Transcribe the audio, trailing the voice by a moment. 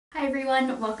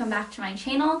everyone, welcome back to my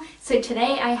channel. So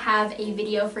today I have a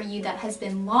video for you that has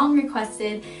been long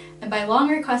requested, and by long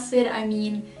requested I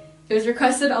mean it was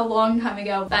requested a long time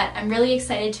ago, but I'm really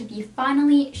excited to be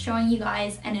finally showing you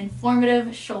guys an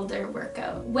informative shoulder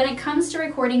workout. When it comes to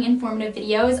recording informative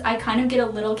videos, I kind of get a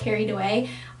little carried away.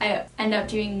 I end up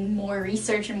doing more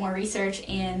research,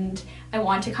 and I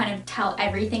want to kind of tell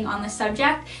everything on the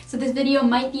subject. So this video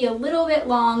might be a little bit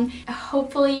long.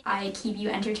 Hopefully I keep you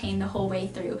entertained the whole way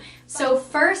through. So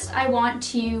first I want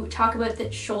to talk about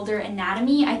the shoulder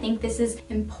anatomy. I think this is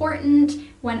important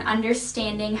when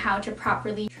understanding how to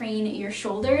properly train your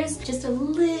shoulders. Just a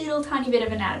little tiny bit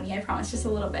of anatomy, I promise, just a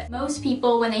little bit. Most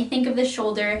people, when they think of the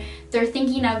shoulder, they're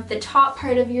thinking of the top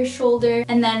part of your shoulder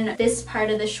and then this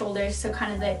part of the shoulder, so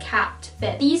kind of the capped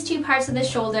bit. These two parts of the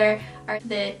shoulder are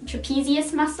the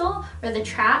trapezius muscle, or the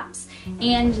traps,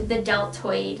 and the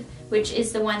deltoid, which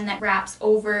is the one that wraps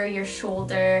over your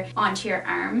shoulder onto your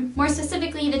arm. More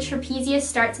specifically, the trapezius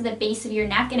starts at the base of your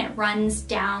neck and it runs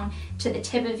down to the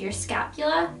tip of your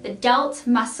scapula. The delt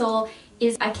muscle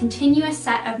is a continuous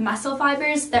set of muscle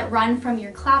fibers that run from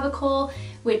your clavicle,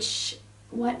 which,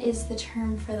 what is the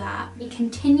term for that? A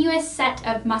continuous set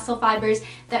of muscle fibers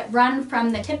that run from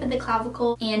the tip of the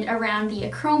clavicle and around the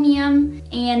acromion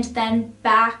and then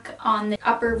back on the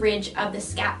upper ridge of the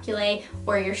scapulae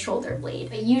or your shoulder blade.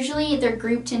 But usually they're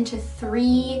grouped into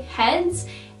three heads,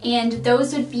 and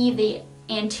those would be the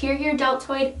anterior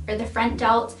deltoid or the front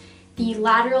delt, the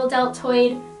lateral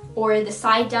deltoid or the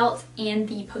side delt, and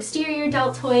the posterior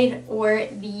deltoid or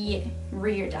the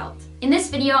rear delt. In this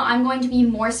video, I'm going to be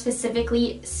more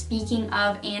specifically speaking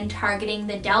of and targeting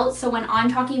the delts. So when I'm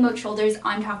talking about shoulders,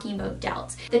 I'm talking about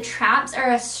delts. The traps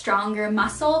are a stronger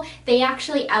muscle. They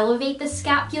actually elevate the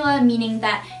scapula, meaning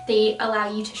that they allow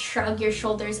you to shrug your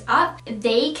shoulders up.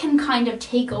 They can kind of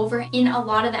take over in a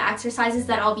lot of the exercises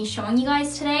that I'll be showing you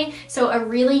guys today. So a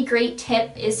really great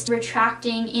tip is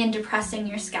retracting and depressing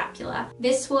your scapula.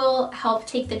 This will help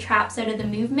take the traps out of the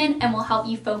movement and will help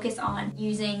you focus on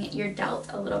using your delt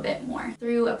a little bit more.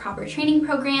 Through a proper training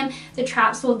program, the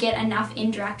traps will get enough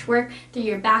indirect work through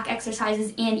your back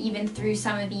exercises and even through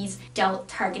some of these delt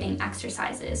targeting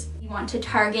exercises. You want to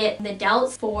target the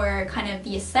delts for kind of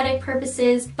the aesthetic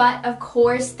purposes, but of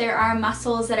course there are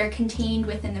muscles that are contained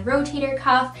within the rotator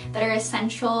cuff that are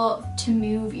essential to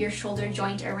move your shoulder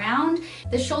joint around.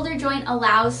 The shoulder joint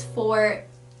allows for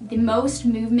the most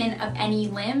movement of any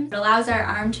limb. It allows our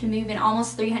arm to move in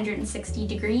almost 360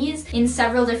 degrees in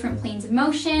several different planes of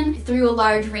motion through a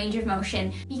large range of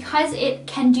motion. Because it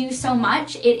can do so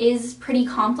much, it is pretty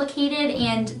complicated,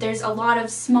 and there's a lot of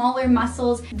smaller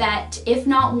muscles that, if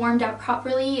not warmed up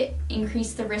properly,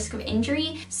 increase the risk of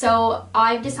injury. So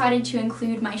I've decided to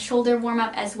include my shoulder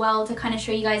warm-up as well to kind of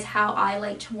show you guys how I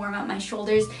like to warm up my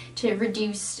shoulders to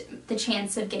reduce the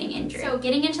chance of getting injured. So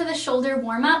getting into the shoulder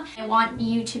warm-up, I want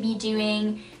you to be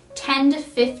doing 10 to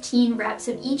 15 reps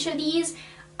of each of these.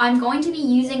 I'm going to be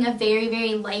using a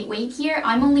very light weight here.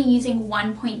 I'm only using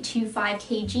 1.25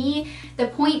 kg. The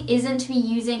point isn't to be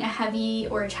using a heavy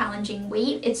or challenging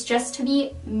weight. It's just to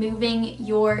be moving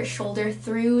your shoulder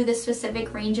through the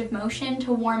specific range of motion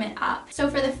to warm it up.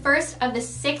 So for the first of the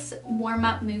 6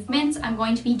 warm-up movements, I'm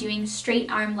going to be doing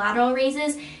straight arm lateral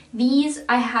raises. These,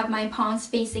 I have my palms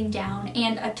facing down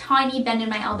and a tiny bend in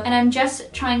my elbow, and I'm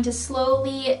just trying to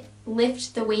slowly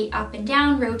lift the weight up and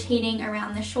down, rotating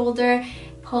around the shoulder,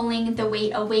 pulling the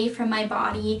weight away from my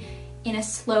body in a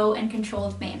slow and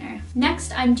controlled manner.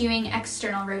 Next, I'm doing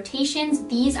external rotations.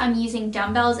 These I'm using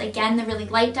dumbbells, again, the really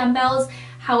light dumbbells.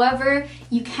 However,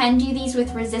 you can do these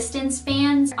with resistance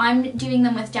bands. I'm doing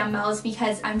them with dumbbells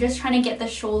because I'm just trying to get the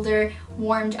shoulder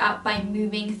warmed up by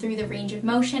moving through the range of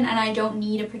motion, and I don't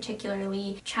need a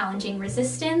particularly challenging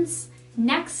resistance.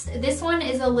 Next, this one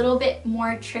is a little bit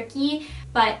more tricky,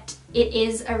 but it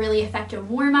is a really effective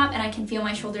warm-up, and I can feel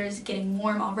my shoulders getting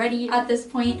warm already at this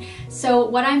point. So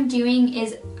what I'm doing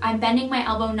is I'm bending my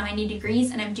elbow 90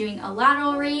 degrees and I'm doing a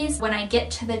lateral raise. When I get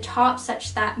to the top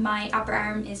such that my upper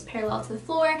arm is parallel to the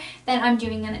floor, then I'm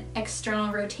doing an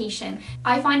external rotation.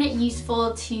 I find it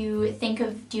useful to think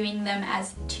of doing them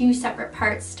as 2 separate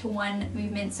parts to one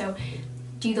movement. So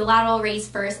do the lateral raise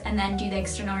first and then do the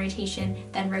external rotation,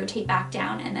 then rotate back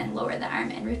down and then lower the arm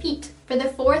and repeat. For the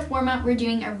 4th warm-up, we're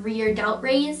doing a rear delt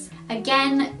raise.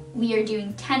 Again, we are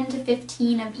doing 10 to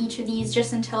 15 of each of these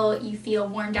just until you feel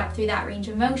warmed up through that range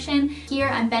of motion. Here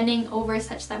I'm bending over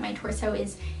such that my torso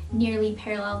is nearly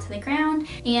parallel to the ground,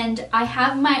 and I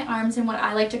have my arms in what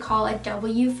I like to call a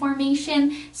W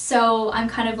formation, so I'm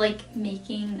kind of like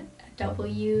making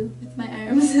W with my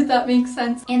arms, if that makes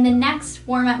sense. In the next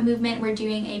warm-up movement, we're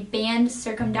doing a band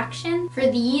circumduction. For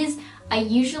these, I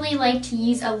usually like to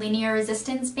use a linear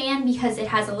resistance band because it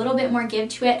has a little bit more give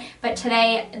to it, but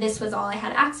today this was all I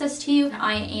had access to.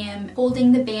 I am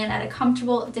holding the band at a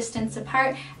comfortable distance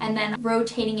apart and then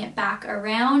rotating it back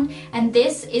around, and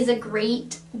this is a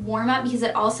great warm-up because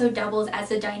it also doubles as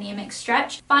a dynamic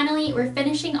stretch. Finally, we're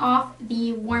finishing off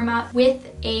the warm-up with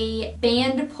a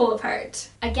band pull apart.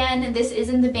 Again, this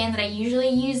isn't the band that I usually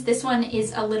use. This one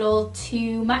is a little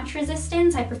too much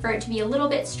resistance. I prefer it to be a little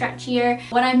bit stretchier.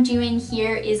 What I'm doing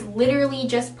here is literally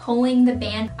just pulling the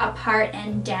band apart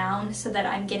and down so that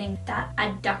I'm getting that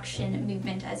adduction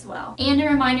movement as well. And a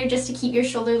reminder just to keep your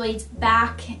shoulder blades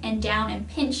back and down and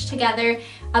pinched together.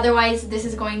 Otherwise, this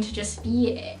is going to just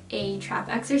be a trap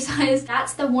exercise.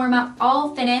 That's the warm-up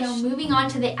all finished. So moving on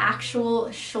to the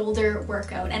actual shoulder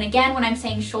workout. And again, when I'm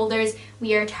saying shoulders,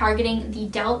 we are targeting the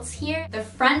delts here. The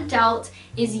front delt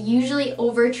is usually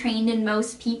overtrained in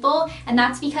most people, and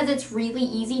that's because it's really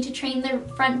easy to train the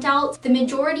front delt. The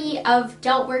majority of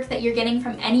delt work that you're getting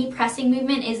from any pressing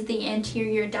movement is the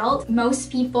anterior delt.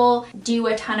 Most people do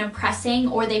a ton of pressing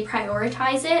or they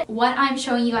prioritize it. What I'm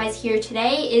showing you guys here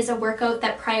today is a workout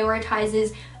that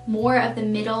prioritizes more of the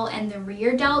middle and the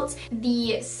rear delts.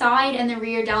 The side and the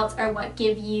rear delts are what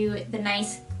give you the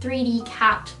nice 3D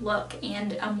capped look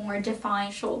and a more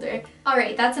defined shoulder. All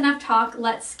right, that's enough talk.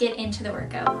 Let's get into the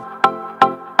workout.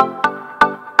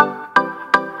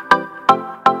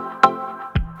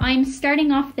 I'm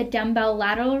starting off the dumbbell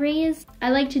lateral raise. I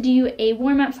like to do a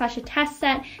warm-up / a test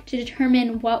set to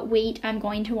determine what weight I'm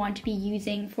going to want to be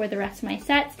using for the rest of my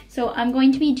sets. So I'm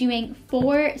going to be doing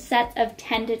 4 sets of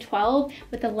 10 to 12,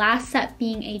 with the last set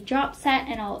being a drop set,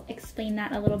 and I'll explain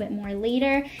that a little bit more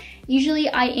later. Usually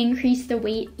I increase the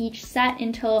weight each set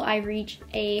until I reach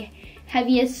a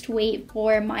heaviest weight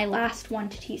for my last 1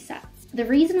 to 2 sets. The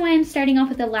reason why I'm starting off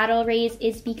with the lateral raise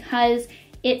is because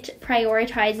it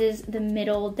prioritizes the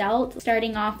middle delt.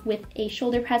 Starting off with a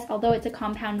shoulder press, although it's a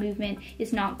compound movement,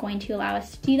 is not going to allow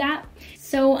us to do that.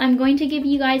 So I'm going to give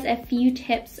you guys a few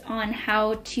tips on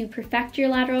how to perfect your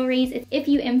lateral raise. If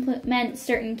you implement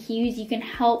certain cues, you can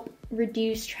help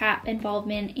reduce trap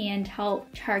involvement and help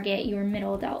target your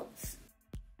middle delts.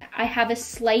 I have a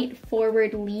slight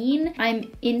forward lean. I'm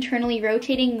internally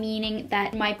rotating, meaning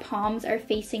that my palms are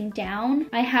facing down.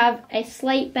 I have a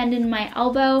slight bend in my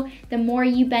elbow. The more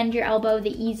you bend your elbow,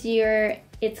 the easier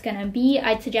it's gonna be.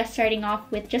 I'd suggest starting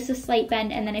off with just a slight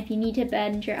bend, and then if you need to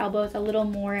bend your elbows a little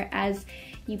more as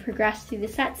you progress through the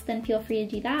sets, then feel free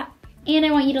to do that. And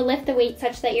I want you to lift the weight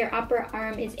such that your upper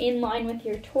arm is in line with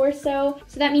your torso.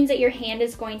 So that means that your hand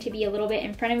is going to be a little bit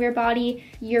in front of your body.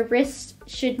 Your wrist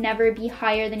should never be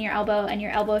higher than your elbow, and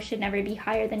your elbow should never be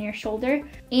higher than your shoulder.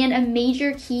 And a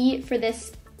major key for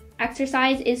this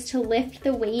exercise is to lift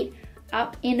the weight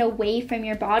up and away from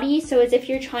your body, so as if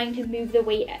you're trying to move the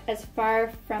weight as far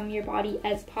from your body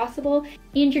as possible.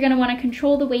 And you're going to want to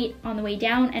control the weight on the way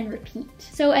down and repeat.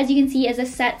 So as you can see, as the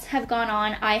sets have gone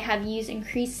on, I have used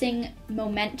increasing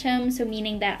momentum, so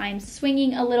meaning that I'm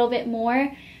swinging a little bit more.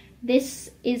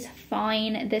 This is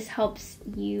fine. This helps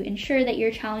you ensure that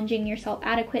you're challenging yourself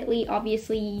adequately.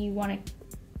 Obviously, you want to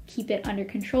keep it under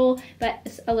control,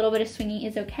 but a little bit of swinging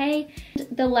is okay.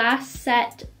 The last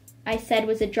set I said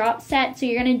was a drop set, so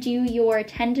you're gonna do your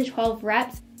 10 to 12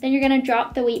 reps, then you're gonna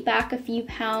drop the weight back a few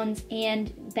pounds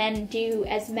and then do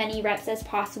as many reps as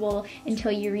possible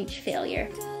until you reach failure.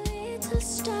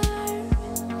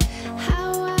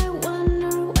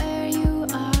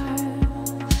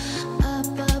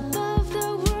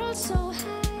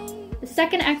 The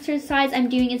second exercise I'm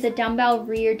doing is a dumbbell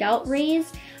rear delt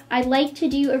raise. I like to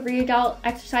do a rear delt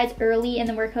exercise early in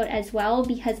the workout as well,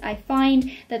 because I find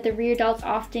that the rear delts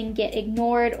often get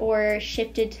ignored or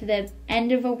shifted to the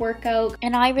end of a workout.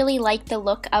 And I really like the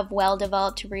look of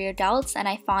well-developed rear delts, and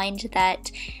I find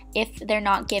that if they're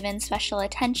not given special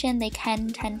attention, they can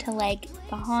tend to lag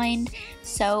behind.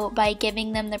 So by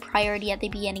giving them the priority at the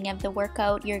beginning of the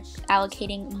workout, you're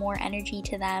allocating more energy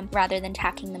to them rather than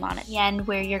tacking them on at the end,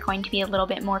 where you're going to be a little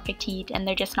bit more fatigued and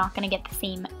they're just not going to get the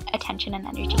same attention and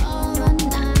energy.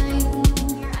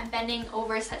 I'm bending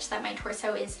over such that my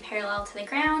torso is parallel to the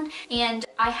ground, and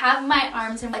I have my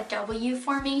arms in a W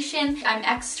formation. I'm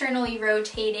externally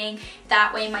rotating,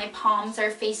 that way my palms are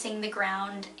facing the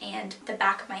ground and the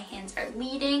back of my hands are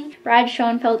leading. Brad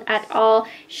Schoenfeld et al.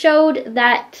 Showed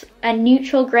that a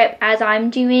neutral grip, as I'm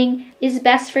doing, is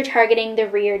best for targeting the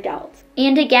rear delt.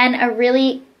 And again, a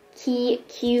really key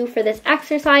cue for this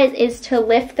exercise is to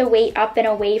lift the weight up and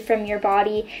away from your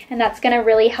body, and that's going to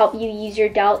really help you use your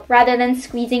delt rather than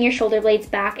squeezing your shoulder blades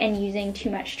back and using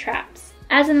too much traps.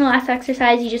 As in the last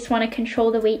exercise, you just want to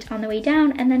control the weight on the way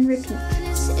down and then repeat.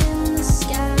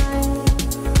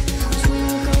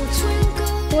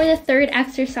 For the third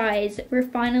exercise, we're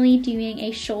finally doing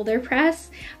a shoulder press.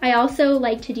 I also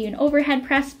like to do an overhead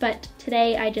press, but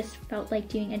today I just felt like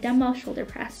doing a dumbbell shoulder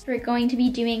press. We're going to be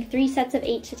doing 3 sets of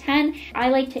 8 to 10. I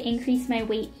like to increase my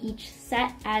weight each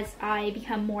set as I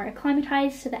become more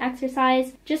acclimatized to the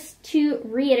exercise. Just to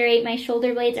reiterate, my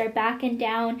shoulder blades are back and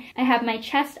down. I have my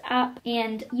chest up,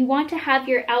 and you want to have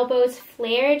your elbows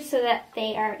flared so that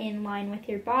they are in line with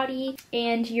your body,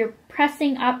 and you're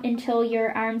pressing up until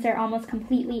your arms are almost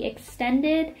completely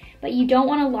extended, but you don't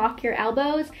want to lock your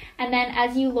elbows. And then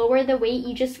as you lower the weight,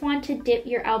 you just want to dip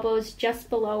your elbows just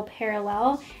below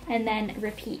parallel and then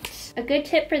repeat. A good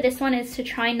tip for this one is to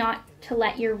try not to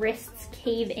let your wrists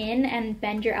cave in and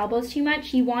bend your elbows too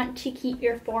much. You want to keep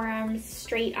your forearms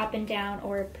straight up and down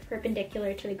or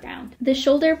perpendicular to the ground. The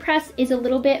shoulder press is a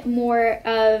little bit more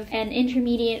of an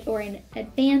intermediate or an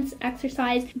advanced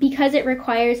exercise because it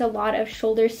requires a lot of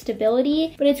shoulder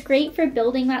stability, but it's great for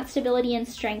building that stability and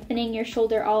strengthening your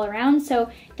shoulder all around.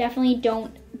 So definitely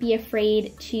don't be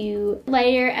afraid to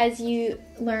lighter as you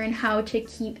learn how to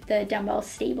keep the dumbbell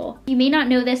stable. You may not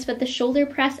know this, but the shoulder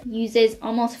press uses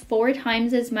almost 4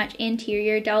 times as much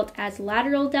anterior delt as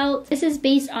lateral delt. This is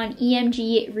based on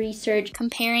EMG research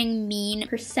comparing mean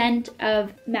percent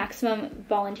of maximum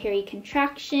voluntary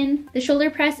contraction. The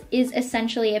shoulder press is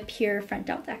essentially a pure front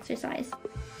delt exercise.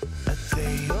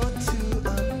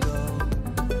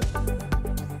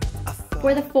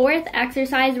 For the fourth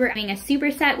exercise, we're doing a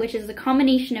superset, which is a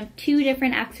combination of 2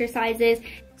 different exercises.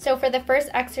 So for the first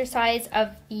exercise of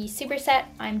the superset,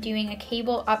 I'm doing a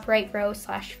cable upright row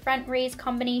 / front raise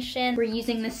combination. We're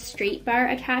using the straight bar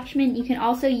attachment. You can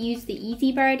also use the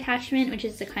easy bar attachment, which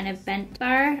is the kind of bent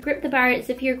bar. Grip the bar as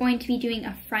if you're going to be doing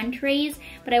a front raise,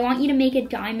 but I want you to make a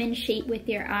diamond shape with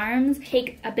your arms.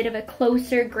 Take a bit of a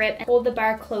closer grip and hold the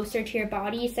bar closer to your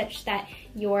body such that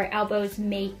your elbows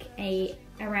make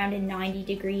around a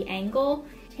 90-degree angle.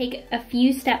 Take a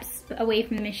few steps away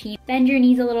from the machine. Bend your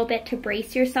knees a little bit to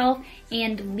brace yourself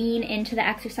and lean into the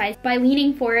exercise. By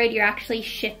leaning forward, you're actually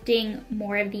shifting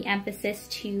more of the emphasis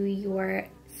to your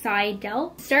side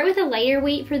delt. Start with a lighter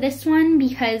weight for this one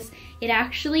because it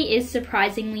actually is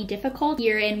surprisingly difficult.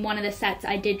 Here in one of the sets,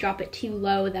 I did drop it too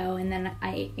low though, and then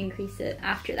I increased it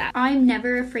after that. I'm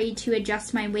never afraid to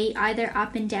adjust my weight either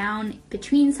up and down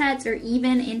between sets or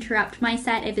even interrupt my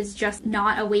set if it's just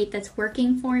not a weight that's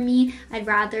working for me. I'd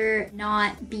rather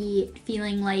not be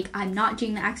feeling like I'm not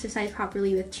doing the exercise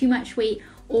properly with too much weight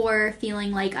or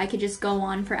feeling like I could just go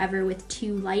on forever with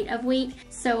too light of weight.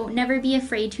 So never be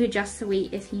afraid to adjust the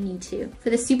weight if you need to. For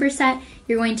the superset,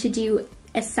 you're going to do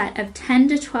a set of 10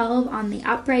 to 12 on the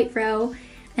upright row,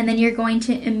 and then you're going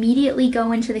to immediately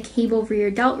go into the cable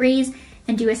rear delt raise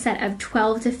and do a set of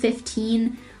 12 to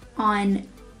 15 on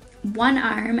one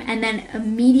arm, and then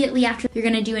immediately after you're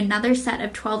going to do another set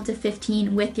of 12 to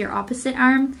 15 with your opposite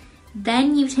arm.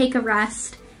 Then you take a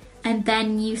rest, and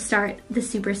then you start the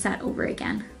superset over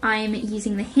again. I'm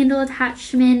using the handle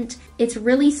attachment. It's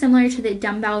really similar to the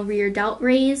dumbbell rear delt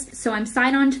raise. So I'm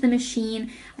side on to the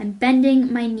machine, I'm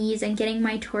bending my knees and getting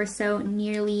my torso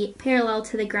nearly parallel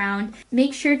to the ground.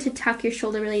 Make sure to tuck your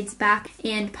shoulder blades back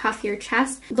and puff your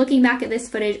chest. Looking back at this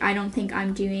footage, I don't think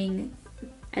I'm doing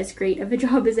as great of a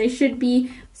job as I should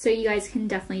be, so you guys can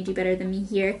definitely do better than me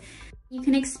here. You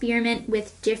can experiment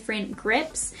with different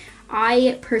grips.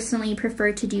 I personally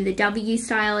prefer to do the W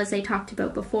style, as I talked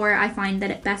about before. I find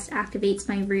that it best activates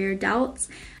my rear delts,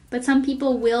 but some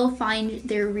people will find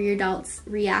their rear delts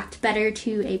react better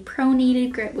to a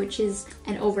pronated grip, which is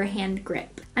an overhand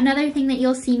grip. Another thing that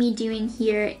you'll see me doing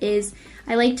here is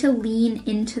I like to lean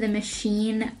into the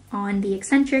machine on the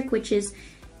eccentric, which is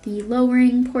the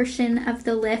lowering portion of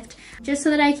the lift, just so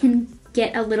that I can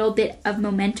get a little bit of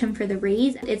momentum for the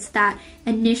raise. It's that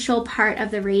initial part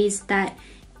of the raise that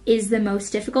is the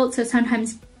most difficult, so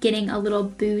sometimes getting a little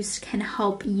boost can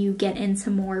help you get in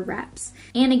some more reps.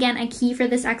 And again, a key for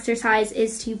this exercise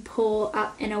is to pull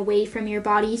up and away from your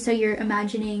body, so you're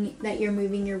imagining that you're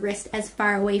moving your wrist as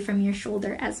far away from your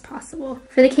shoulder as possible.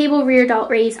 For the cable rear delt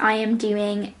raise, I am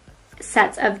doing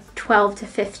sets of 12 to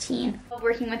 15.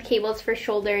 Working with cables for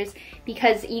shoulders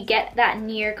because you get that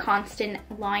near constant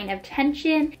line of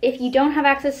tension. If you don't have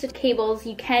access to cables,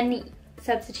 you can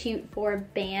substitute for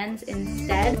bands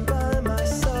instead.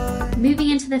 Moving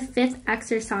into the 5th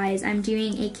exercise, I'm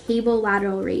doing a cable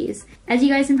lateral raise. As you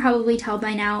guys can probably tell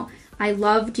by now, I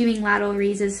love doing lateral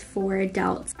raises for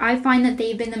delts. I find that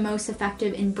they've been the most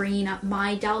effective in bringing up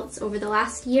my delts over the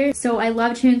last year, so I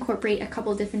love to incorporate a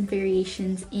couple different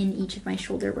variations in each of my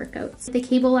shoulder workouts. The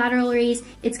cable lateral raise,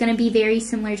 it's going to be very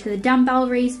similar to the dumbbell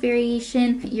raise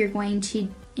variation. You're going to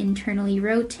internally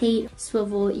rotate,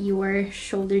 swivel your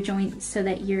shoulder joint so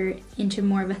that you're into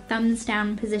more of a thumbs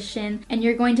down position, and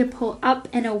you're going to pull up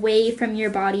and away from your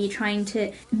body, trying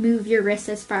to move your wrists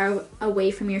as far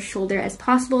away from your shoulder as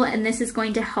possible, and this is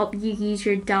going to help you use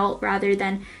your delt rather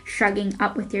than shrugging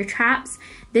up with your traps.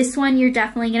 This one, you're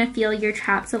definitely going to feel your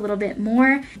traps a little bit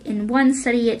more. In one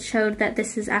study, it showed that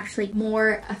this is actually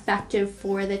more effective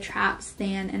for the traps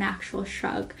than an actual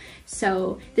shrug.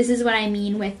 So this is what I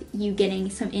mean with you getting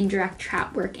some indirect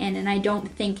trap work in, and I don't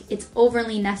think it's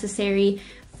overly necessary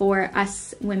for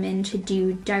us women to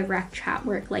do direct trap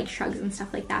work like shrugs and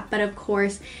stuff like that. But of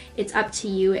course, it's up to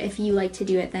you. If you like to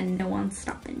do it, then no one's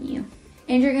stopping you.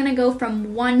 And you're gonna go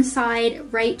from one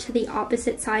side right to the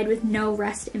opposite side with no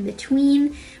rest in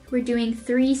between. We're doing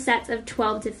 3 sets of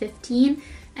 12 to 15.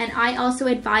 And I also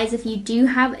advise, if you do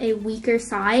have a weaker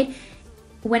side,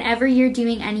 whenever you're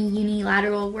doing any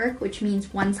unilateral work, which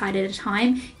means one side at a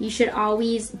time, you should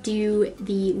always do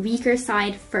the weaker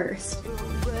side first.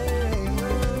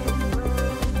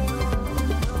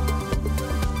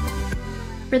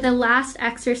 For the last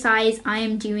exercise, I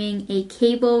am doing a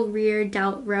cable rear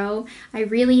delt row. I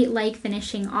really like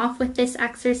finishing off with this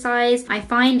exercise. I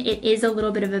find it is a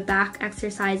little bit of a back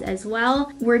exercise as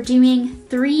well. We're doing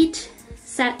 3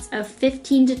 sets of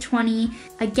 15 to 20.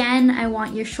 Again, I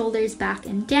want your shoulders back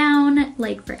and down,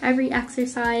 like for every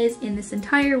exercise in this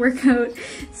entire workout.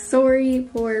 Sorry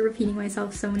for repeating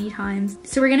myself so many times.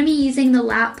 So we're gonna be using the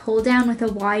lat pull down with a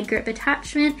wide grip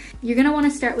attachment. You're gonna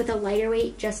wanna start with a lighter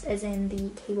weight, just as in the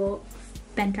cable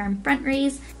bent arm front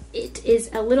raise. It is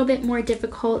a little bit more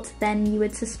difficult than you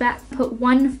would suspect. Put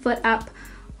one foot up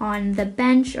on the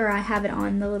bench, or I have it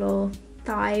on the little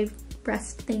thigh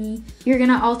breast thingy. You're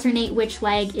gonna alternate which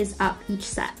leg is up each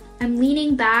set. I'm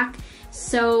leaning back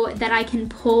so that I can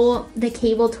pull the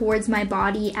cable towards my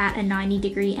body at a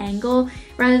 90-degree angle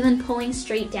rather than pulling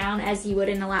straight down as you would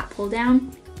in a lat pull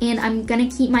down. And I'm gonna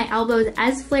keep my elbows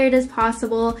as flared as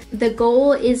possible. The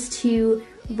goal is to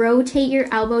rotate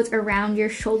your elbows around your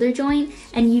shoulder joint,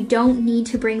 and you don't need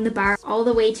to bring the bar all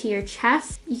the way to your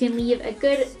chest. You can leave a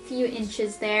good few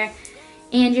inches there.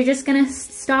 And you're just gonna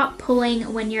stop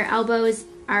pulling when your elbows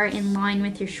are in line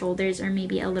with your shoulders, or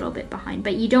maybe a little bit behind.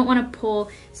 But you don't wanna pull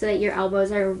so that your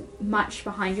elbows are much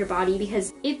behind your body,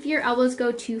 because if your elbows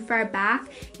go too far back,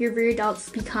 your rear delts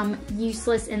become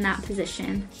useless in that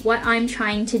position. What I'm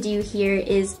trying to do here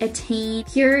is attain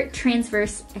pure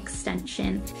transverse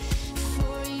extension.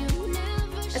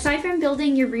 Aside from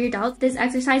building your rear delt, this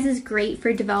exercise is great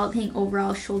for developing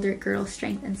overall shoulder girdle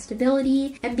strength and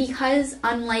stability. And because,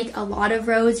 unlike a lot of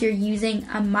rows, you're using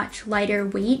a much lighter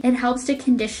weight, it helps to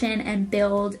condition and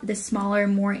build the smaller,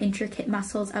 more intricate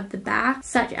muscles of the back,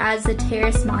 such as the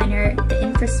teres minor, the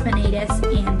infraspinatus,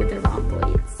 and the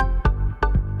rhomboids.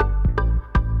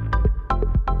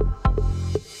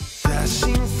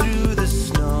 Dashing through the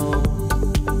snow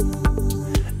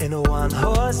in a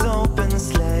one-horse open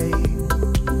sleigh.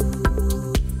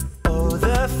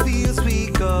 Fields we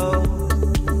go,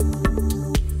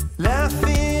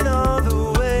 laughing all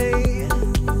the way,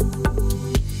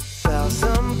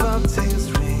 thousand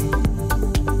bobtails ring.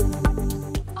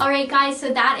 Alright guys,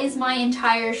 so that is my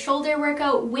entire shoulder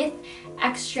workout with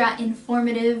extra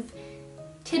informative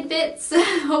tidbits.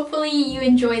 Hopefully you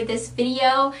enjoyed this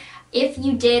video. If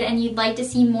you did and you'd like to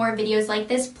see more videos like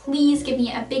this, please give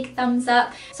me a big thumbs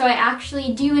up. So I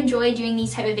actually do enjoy doing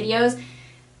these type of videos,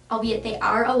 albeit they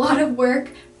are a lot of work,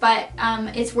 but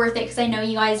it's worth it because I know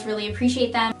you guys really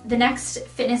appreciate them. The next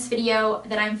fitness video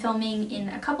that I'm filming in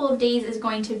a couple of days is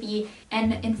going to be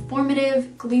an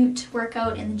informative glute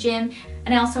workout in the gym,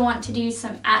 and I also want to do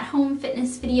some at-home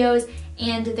fitness videos,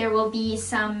 and there will be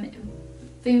some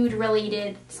food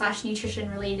related /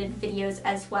 nutrition related videos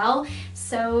as well.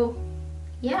 So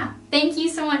yeah, thank you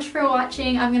so much for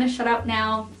watching. I'm gonna shut up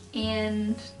now,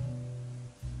 and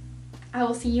I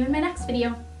will see you in my next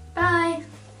video. Bye!